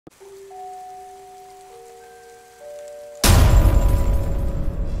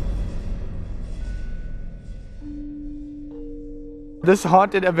This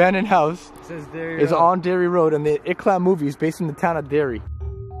haunted abandoned house is on Derry Road, and the ELMOS movie is based in the town of Derry.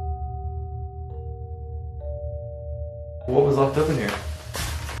 What was locked up in here?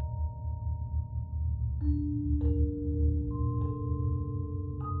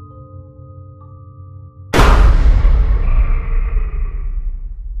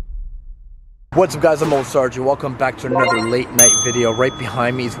 What's up guys, I'm Moe Sargi. Welcome back to another late night video. Right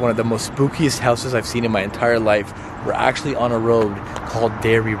behind me is one of the most spookiest houses I've seen in my entire life. We're actually on a road called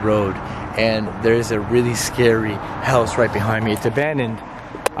Derry Road, and there's a really scary house right behind me. It's abandoned.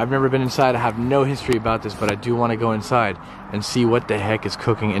 I've never been inside. I have no history about this, but I do want to go inside and see what the heck is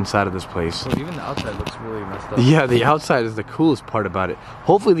cooking inside of this place. Well, even the outside looks really messed up. Yeah, the outside is the coolest part about it.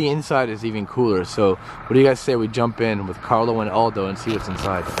 Hopefully the inside is even cooler. So what do you guys say we jump in with Carlo and Aldo and see what's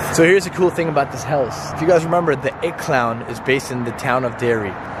inside? So here's the cool thing about this house. If you guys remember, the ELMOS is based in the town of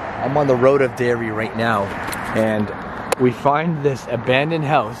Derry. I'm on the road of Derry right now, and we find this abandoned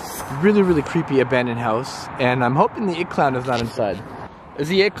house. Really creepy abandoned house. And I'm hoping the ELMOS is not inside. Is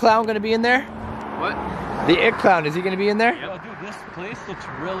the ELMOS gonna be in there? What? The ELMOS, is he gonna be in there? Yo, dude, this place looks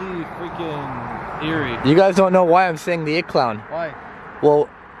really freaking eerie. You guys don't know why I'm saying the ELMOS. Why? Well,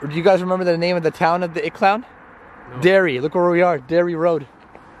 do you guys remember the name of the town of the ELMOS? No. Derry. Look where we are, Derry Road.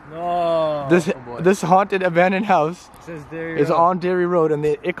 No. This haunted abandoned house is Road. on Derry Road, and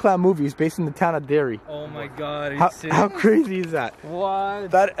the ELMOS movie is based in the town of Derry. Oh my god, are you serious? How crazy is that?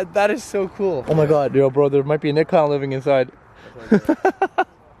 What? That is so cool. Oh my god, yo bro, there might be an ELMOS living inside.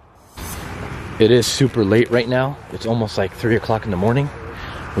 It is super late right now. It's almost like 3 o'clock in the morning.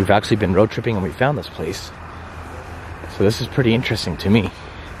 We've actually been road tripping and we found this place. So this is pretty interesting to me.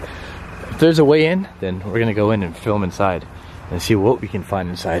 If there's a way in, then we're gonna go in and film inside and see what we can find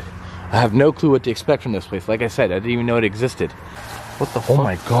inside. I have no clue what to expect from this place. Like I said, I didn't even know it existed. What the? Oh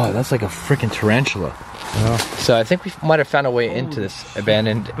my god, that's like a freaking tarantula. Oh. So I think we might have found a way into this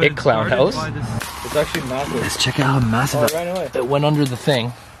abandoned ELMOS house. It's actually massive. Let's check out how massive it went under the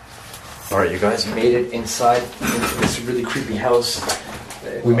thing. Alright, you guys made it inside into this really creepy house.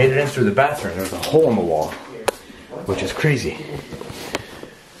 We made it in through the bathroom. There's a hole in the wall, which is crazy.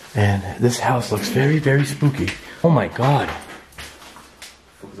 And this house looks very spooky. Oh my god.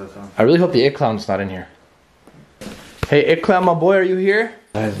 I really hope the ELMOS is not in here. Hey ELMOS, my boy, are you here?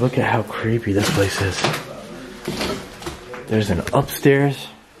 Guys, look at how creepy this place is. There's an upstairs.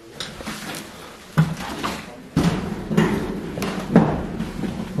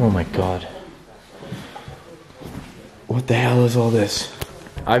 Oh my god. What the hell is all this?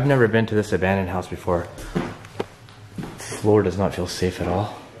 I've never been to this abandoned house before. The floor does not feel safe at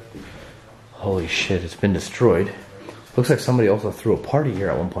all. Holy shit, it's been destroyed. Looks like somebody also threw a party here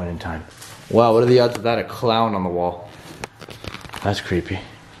at one point in time. Wow, what are the odds of that? A clown on the wall. That's creepy.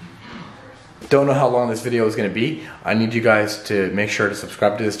 Don't know how long this video is going to be. I need you guys to make sure to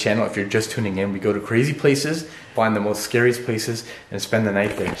subscribe to this channel. If you're just tuning in, we go to crazy places, find the most scariest places, and spend the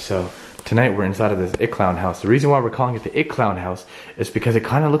night there. So tonight we're inside of this ELMOS house. The reason why we're calling it the ELMOS house is because it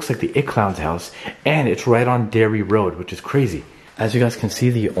kind of looks like the ELMOS house, and it's right on Derry Road, which is crazy. As you guys can see,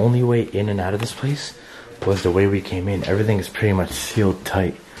 the only way in and out of this place was the way we came in. Everything is pretty much sealed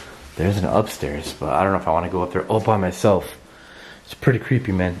tight. There's an upstairs, but I don't know if I want to go up there all by myself. It's pretty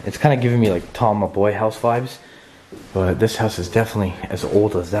creepy, man. It's kind of giving me like Tom My Boy house vibes, but this house is definitely as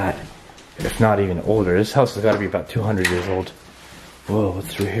old as that, if not even older. This house has got to be about 200 years old. Whoa, what's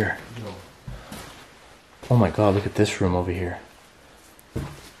through here? Oh my god, look at this room over here.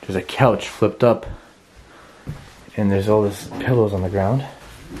 There's a couch flipped up, and there's all this pillows on the ground.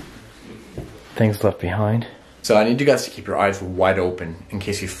 Things left behind. So I need you guys to keep your eyes wide open in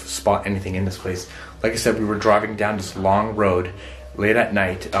case you spot anything in this place. Like I said, we were driving down this long road late at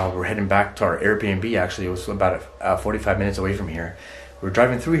night. We're heading back to our Airbnb. Actually, it was about 45 minutes away from here. We're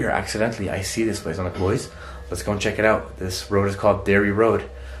driving through here accidentally. I see this place. I'm like, boys, let's go and check it out. This road is called Derry Road.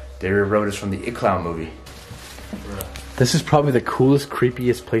 Derry Road is from the ELMOS movie. This is probably the coolest,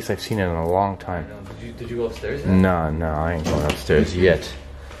 creepiest place I've seen in a long time. Did you go upstairs? No, I ain't going upstairs yet.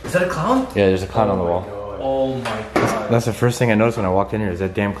 Is that a clown? Yeah, there's a clown on the wall. Oh my god. That's the first thing I noticed when I walked in here, is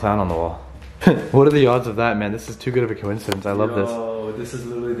that damn clown on the wall. What are the odds of that, man? This is too good of a coincidence. I love this. Oh, this is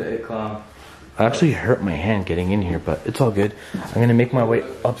literally the ELMOS. I actually hurt my hand getting in here, but it's all good. I'm gonna make my way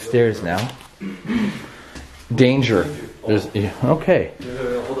upstairs now. Danger. There's, yeah, okay.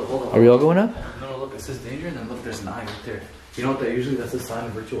 Hold on. Are we all going up? No, look, it says danger, and then look, there's an eye right there. You know what that usually, that's a sign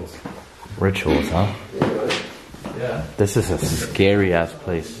of rituals. Rituals, huh? Yeah. This is a scary ass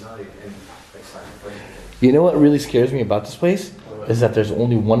place. You know what really scares me about this place? Is that there's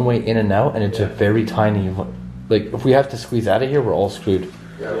only one way in and out, and it's a very tiny, like if we have to squeeze out of here, we're all screwed.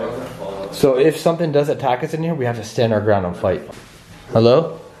 So if something does attack us in here, we have to stand our ground and fight.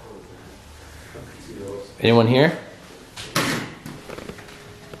 Hello? Anyone here?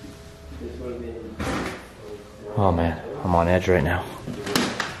 Oh man, I'm on edge right now.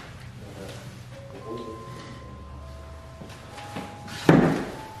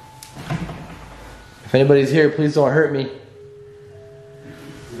 If anybody's here, please don't hurt me.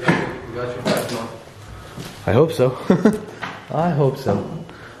 You got your back, Mom. I hope so. I hope so.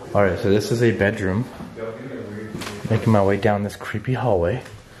 Alright, so this is a bedroom. Making my way down this creepy hallway.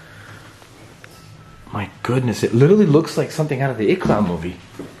 My goodness, it literally looks like something out of the It Clown movie.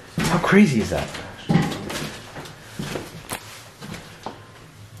 How crazy is that?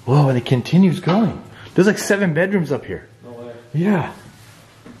 Whoa, and it continues going. There's like 7 bedrooms up here. No way. Yeah.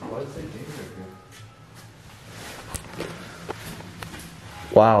 Why is it bigger here?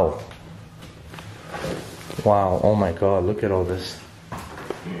 Wow. Wow, oh my god, look at all this.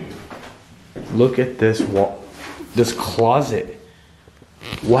 Look at this wall, this closet.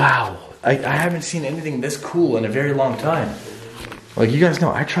 Wow, I haven't seen anything this cool in a very long time. Like you guys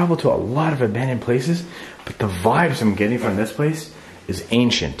know, I travel to a lot of abandoned places, but the vibes I'm getting from this place is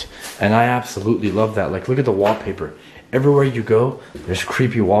ancient. And I absolutely love that. Like look at the wallpaper. Everywhere you go, there's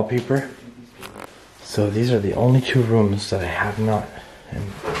creepy wallpaper. So these are the only 2 rooms that I have not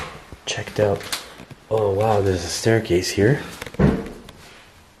checked out. Oh wow, there's a staircase here.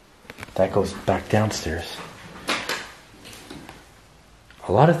 That goes back downstairs.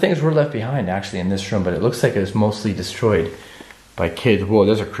 A lot of things were left behind actually in this room, but it looks like it was mostly destroyed by kids. Whoa,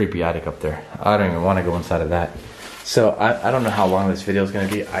 there's a creepy attic up there. I don't even want to go inside of that. So I don't know how long this video is going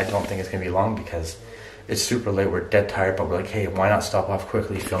to be. I don't think it's going to be long because it's super late. We're dead tired, but we're like, hey, why not stop off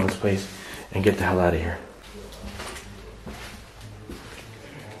quickly, film this place, and get the hell out of here.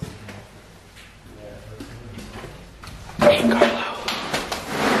 Hey, Carlo.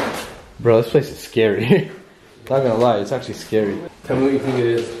 Bro, this place is scary. Not gonna lie, it's actually scary. Tell me what you think it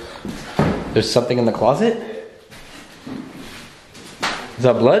is. There's something in the closet? Is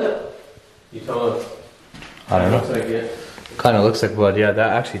that blood? You tell us. I don't know. Looks like it. Kind of looks like blood. Yeah, that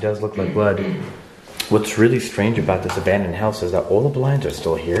actually does look like blood. What's really strange about this abandoned house is that all the blinds are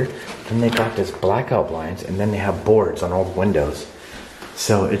still here. Then they got this blackout blinds, and then they have boards on all the windows.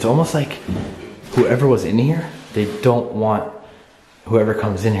 So it's almost like whoever was in here, they don't want whoever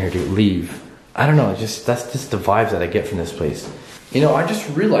comes in here to leave. I don't know, that's just the vibes that I get from this place. You know, I just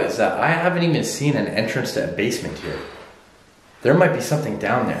realized that I haven't even seen an entrance to a basement here. There might be something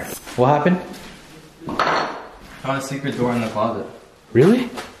down there. What happened? Found a secret door in the closet. Really?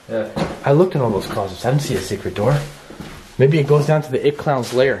 Yeah. I looked in all those closets. I didn't see a secret door. Maybe it goes down to the It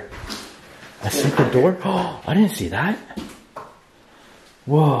Clown's lair. A secret door? Oh, I didn't see that.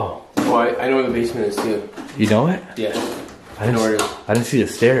 Whoa. Oh, I know where the basement is too. You know it? Yeah. I didn't see the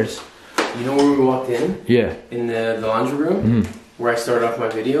stairs. You know where we walked in? Yeah. In the laundry room? Where I started off my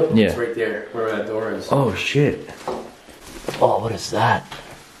video? Yeah. It's right there, where that door is. Oh shit. Oh, what is that?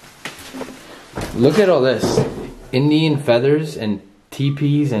 Look at all this. Indian feathers and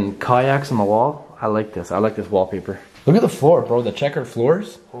teepees and kayaks on the wall. I like this. I like this wallpaper. Look at the floor, bro. The checkered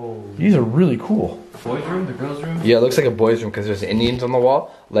floors. Oh. These are really cool. Boys' room? The girls' room? Yeah, it looks like a boys' room because there's Indians on the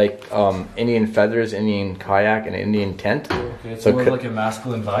wall. Like Indian feathers, Indian kayak, and Indian tent. Okay, so more like a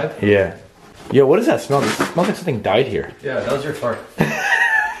masculine vibe? Yeah. Yo, what does that smell? It smells like something died here. Yeah, that was your fart.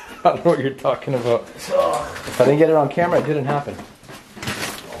 I don't know what you're talking about. If I didn't get it on camera, it didn't happen.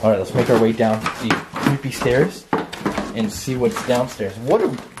 Alright, let's make our way down these creepy stairs and see what's downstairs. What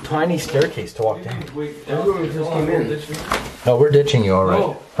a tiny staircase to walk down. Wait, everyone just came in. No, we're ditching you, alright.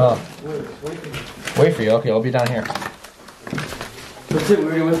 No. Huh. Wait for you. Okay, I'll be down here. That's it, we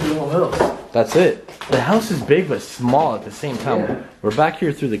already went through the whole house. That's it. The house is big but small at the same time. Yeah. We're back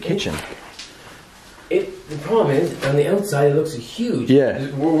here through the kitchen. The problem is, on the outside it looks huge. Yeah.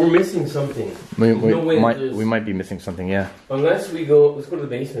 We're missing something. We might be missing something, yeah. Unless we go, let's go to the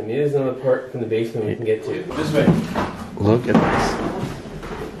basement. Maybe there's another part from the basement we can get to. This way. Look at this.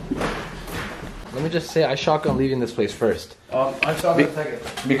 Let me just say, I shotgun leaving this place first. I shotgun second.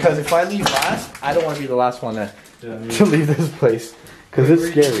 Because if I leave last, I don't want to be the last one to leave this place. Because it's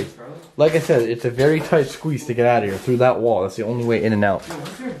scary. Like I said, it's a very tight squeeze to get out of here through that wall. That's the only way in and out.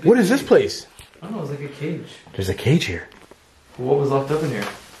 What is this place? I don't know, it's like a cage. There's a cage here. What was locked up in here?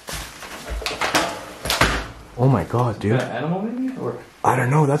 Oh my god, dude. An animal maybe? Or I don't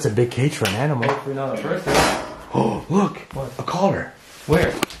know, that's a big cage for an animal. hopefully not a person. Oh, look. What? A collar.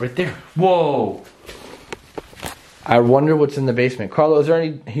 Where? Right there. Whoa! I wonder what's in the basement. Carlo, is there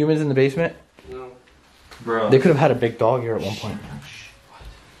any humans in the basement? No. Bro. They could have had a big dog here at one point.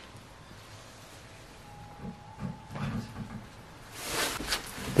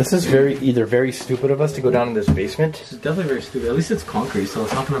 This is either very stupid of us to go down in this basement. This is definitely very stupid. At least it's concrete, so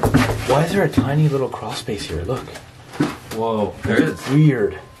it's not gonna... Why is there a tiny little crawl space here? Look. Whoa, there is.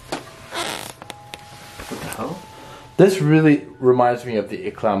 Weird. What the hell? This really reminds me of the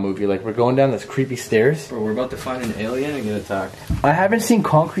It Clown movie. Like, we're going down this creepy stairs. Bro, we're about to find an alien and get attacked. I haven't seen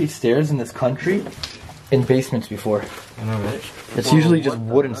concrete stairs in this country in basements before. I know, right? It's usually just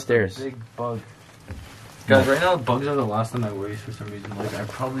wooden stairs. Big bug. Guys, right now bugs are the last on my waist for some reason. Like, I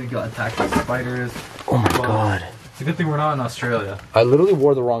probably got attacked by spiders. Oh my god. It's a good thing we're not in Australia. I literally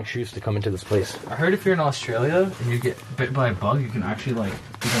wore the wrong shoes to come into this place. I heard if you're in Australia and you get bit by a bug, you can actually like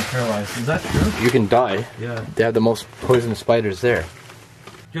become paralyzed. Is that true? You can die. Yeah. They have the most poisonous spiders there.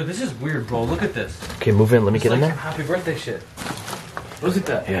 Yo, this is weird, bro. Look at this. Okay, move in. Let me get in there. Happy birthday shit. Look at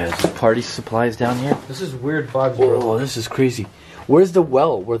that. Yeah, there's party supplies down here. This is weird vibes, bro. Oh, this is crazy. Where's the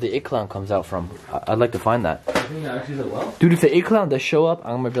well where the It Clown comes out from? I'd like to find that. You think actually the well? Dude, if the It Clown does show up,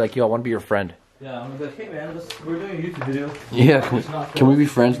 I'm gonna be like, yo, I wanna be your friend. Yeah, I'm gonna be like, hey man, we're doing a YouTube video. Yeah, can we be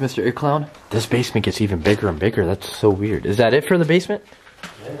friends, Mr. It Clown? This basement gets even bigger and bigger. That's so weird. Is that it for the basement?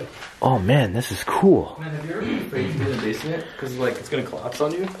 Yeah. Oh man, this is cool. Man, have you ever been afraid to be in the basement? Because like, it's gonna collapse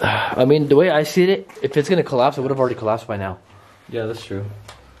on you? I mean, the way I see it, if it's gonna collapse, it would have already collapsed by now. Yeah, that's true.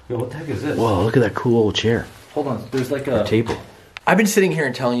 Yo, what the heck is this? Whoa, look at that cool old chair. Hold on, there's like a table. I've been sitting here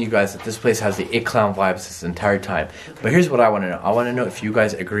and telling you guys that this place has the It Clown vibes this entire time. But here's what I want to know. I want to know if you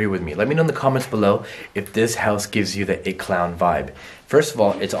guys agree with me. Let me know in the comments below if this house gives you the It Clown vibe. First of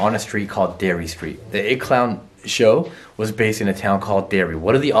all, it's on a street called Derry Street. The It Clown show was based in a town called Derry.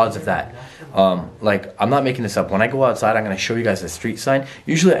 What are the odds of that? Like, I'm not making this up. When I go outside, I'm going to show you guys the street sign.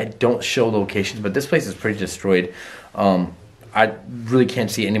 Usually I don't show locations, but this place is pretty destroyed. I really can't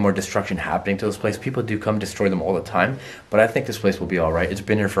see any more destruction happening to this place. People do come destroy them all the time, but I think this place will be alright. It's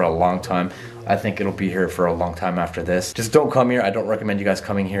been here for a long time. I think it'll be here for a long time after this. Just don't come here. I don't recommend you guys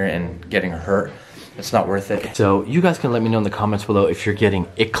coming here and getting hurt. It's not worth it. So you guys can let me know in the comments below if you're getting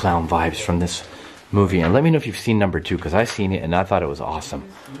It Clown vibes from this movie, and let me know if you've seen number 2, because I've seen it and I thought it was awesome.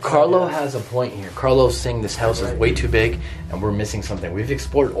 Carlo has a point here. Carlo's saying this house is way too big and we're missing something. We've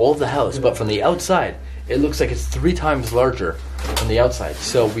explored all of the house, but from the outside it looks like it's 3 times larger from the outside.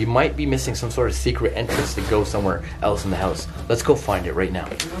 So we might be missing some sort of secret entrance to go somewhere else in the house. Let's go find it right now.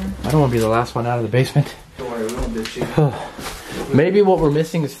 I don't want to be the last one out of the basement. Don't worry, we won't ditch you. Maybe what we're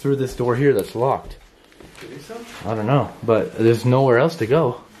missing is through this door here that's locked. You think so? I don't know, but there's nowhere else to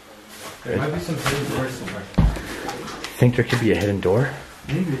go. There might be some hidden doors somewhere. Think there could be a hidden door?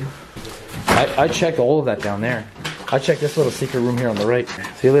 Maybe. I checked all of that down there. I checked this little secret room here on the right.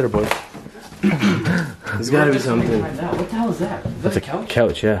 See you later, boys. There's gotta be something. What the hell is that? Is That's that a couch?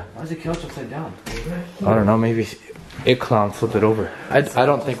 Couch, yeah. Why is the couch upside down? I don't know, maybe It Clown flipped it over. I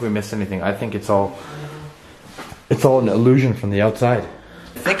don't think we missed anything. I think it's all an illusion from the outside.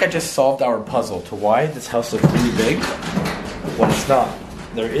 I think I just solved our puzzle to why this house looks really big when it's not.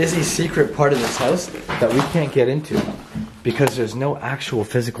 There is a secret part of this house that we can't get into because there's no actual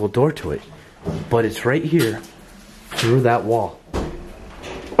physical door to it. But it's right here through that wall.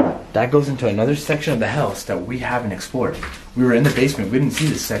 That goes into another section of the house that we haven't explored. We were in the basement. We didn't see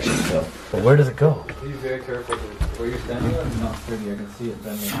this section, so. But where does it go? Be very careful. Where you're standing on is not sturdy. I can see it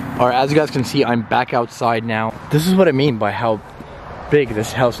bending. Alright, as you guys can see, I'm back outside now. This is what I mean by how big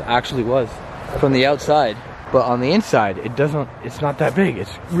this house actually was from the outside. But on the inside, it's not that big.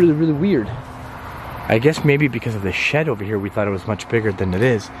 It's really, really weird. I guess maybe because of the shed over here, we thought it was much bigger than it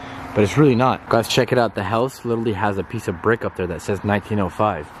is. But it's really not. Guys, check it out. The house literally has a piece of brick up there that says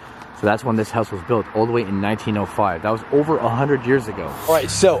 1905. So that's when this house was built, all the way in 1905. That was over 100 years ago. All right,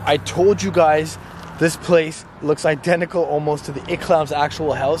 so I told you guys this place looks identical almost to the It Clown's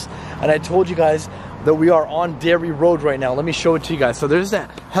actual house. And I told you guys that we are on Derry Road right now. Let me show it to you guys. So there's that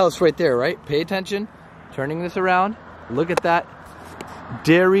house right there, right? Pay attention. Turning this around. Look at that.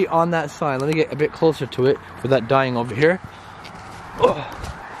 Derry on that sign. Let me get a bit closer to it for that dying over here. Oh.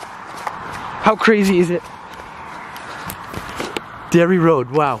 How crazy is it? Derry Road,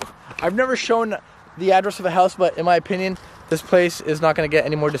 wow. I've never shown the address of a house, but in my opinion, this place is not gonna get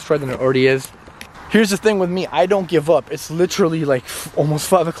any more destroyed than it already is. Here's the thing with me, I don't give up. It's literally like almost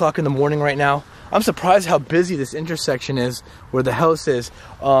 5 o'clock in the morning right now. I'm surprised how busy this intersection is where the house is.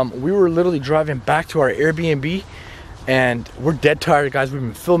 We were literally driving back to our Airbnb and we're dead tired, guys. We've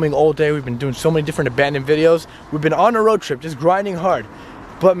been filming all day. We've been doing so many different abandoned videos. We've been on a road trip, just grinding hard.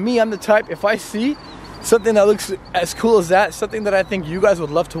 But me, I'm the type, if I see something that looks as cool as that, something that I think you guys would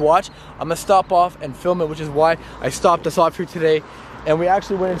love to watch, I'm gonna stop off and film it, which is why I stopped us off here today. And we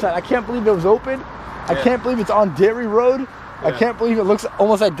actually went inside. I can't believe it was open. I can't believe it's on Derry Road. I can't believe it looks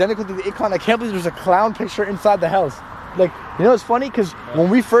almost identical to the It Clown. I can't believe there's a clown picture inside the house. Like, You know, it's funny because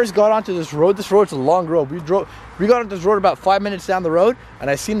when we first got onto this road's a long road. We got onto this road about 5 minutes down the road, and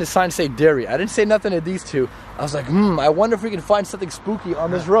I seen the sign say dairy. I didn't say nothing to these two. I was like, I wonder if we can find something spooky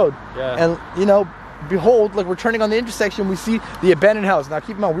on this road. Yeah. And you know, behold, like we're turning on the intersection, we see the abandoned house. Now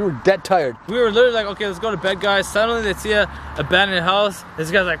keep in mind, we were dead tired. We were literally like, okay, let's go to bed, guys. Suddenly they see a abandoned house.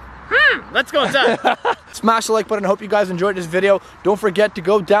 This guy's like, let's go inside. Smash the like button. I hope you guys enjoyed this video. Don't forget to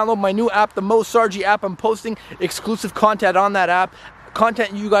go download my new app, the Moe Sargi app. I'm posting exclusive content on that app.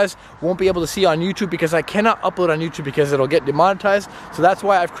 Content you guys won't be able to see on YouTube because I cannot upload on YouTube because it'll get demonetized. So that's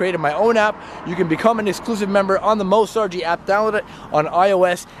why I've created my own app. You can become an exclusive member on the Moe Sargi app. Download it on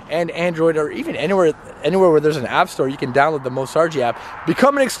iOS and Android, or even anywhere where there's an app store. You can download the Moe Sargi app.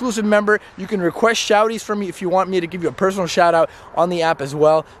 Become an exclusive member. You can request shouties from me if you want me to give you a personal shout out on the app as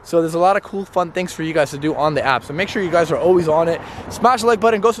well. So there's a lot of cool, fun things for you guys to do on the app. So make sure you guys are always on it. Smash the like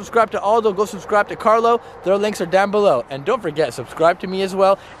button. Go subscribe to Aldo. Go subscribe to Carlo. Their links are down below. And don't forget, subscribe to me as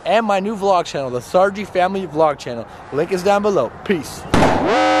well, and my new vlog channel, the Sargi Family Vlog Channel. Link is down below. Peace.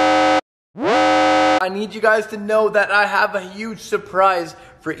 I need you guys to know that I have a huge surprise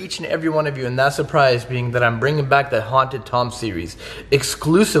for each and every one of you, and that surprise being that I'm bringing back the Haunted Tom series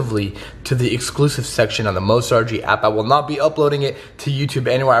exclusively to the exclusive section on the Moe Sargi app. I will not be uploading it to YouTube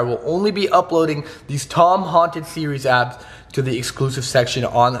anywhere. I will only be uploading these Tom Haunted series apps to the exclusive section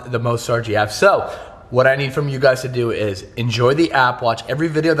on the Moe Sargi app. So what I need from you guys to do is enjoy the app, watch every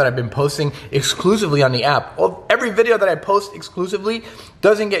video that I've been posting exclusively on the app. Well, every video that I post exclusively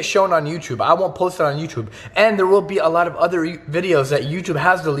doesn't get shown on YouTube. I won't post it on YouTube. And there will be a lot of other videos that YouTube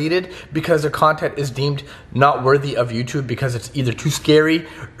has deleted because their content is deemed not worthy of YouTube because it's either too scary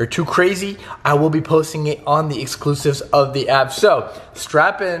or too crazy. I will be posting it on the exclusives of the app. So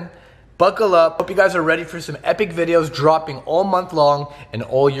strap in. Buckle up. Hope you guys are ready for some epic videos dropping all month long and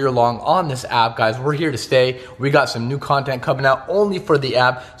all year long on this app, guys. We're here to stay. We got some new content coming out only for the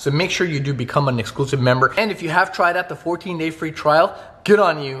app, so make sure you do become an exclusive member. And if you have tried out the 14-day free trial, good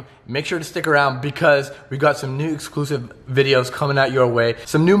on you. Make sure to stick around because we got some new exclusive videos coming out your way.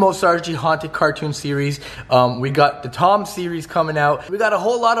 Some new Moe Sargi haunted cartoon series. We got the Tom series coming out. We got a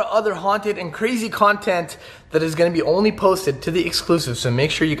whole lot of other haunted and crazy content that is going to be only posted to the exclusive. So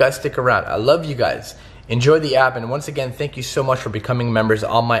make sure you guys stick around. I love you guys. Enjoy the app, and once again, thank you so much for becoming members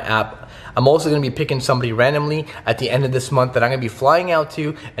on my app. I'm also going to be picking somebody randomly at the end of this month that I'm going to be flying out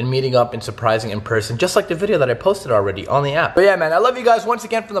to and meeting up and surprising in person, just like the video that I posted already on the app. But yeah, man, I love you guys once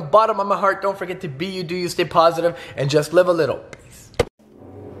again from the bottom of my heart. Don't forget to be you, do you, stay positive, and just live a little. Peace.